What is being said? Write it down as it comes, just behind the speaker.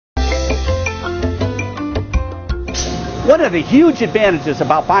One of the huge advantages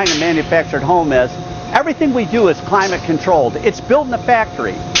about buying a manufactured home is everything we do is climate controlled. It's built in the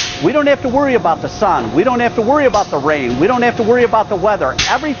factory. We don't have to worry about the sun. We don't have to worry about the rain. We don't have to worry about the weather.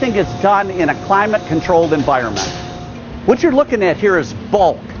 Everything is done in a climate controlled environment. What you're looking at here is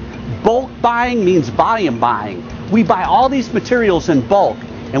bulk. Bulk buying means volume buying. We buy all these materials in bulk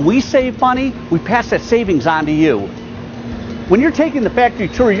and we save money, we pass that savings on to you. When you're taking the factory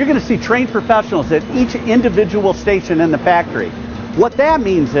tour, you're going to see trained professionals at each individual station in the factory. What that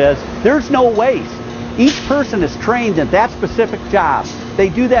means is there's no waste. Each person is trained in that specific job. They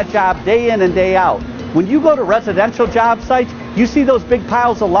do that job day in and day out. When you go to residential job sites, you see those big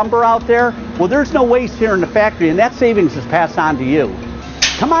piles of lumber out there? Well, there's no waste here in the factory, and that savings is passed on to you.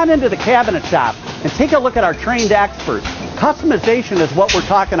 Come on into the cabinet shop and take a look at our trained experts. Customization is what we're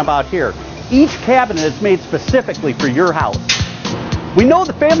talking about here. Each cabinet is made specifically for your house. We know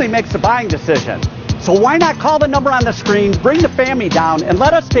the family makes the buying decision, so why not call the number on the screen, bring the family down, and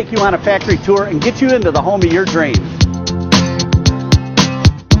let us take you on a factory tour and get you into the home of your dreams.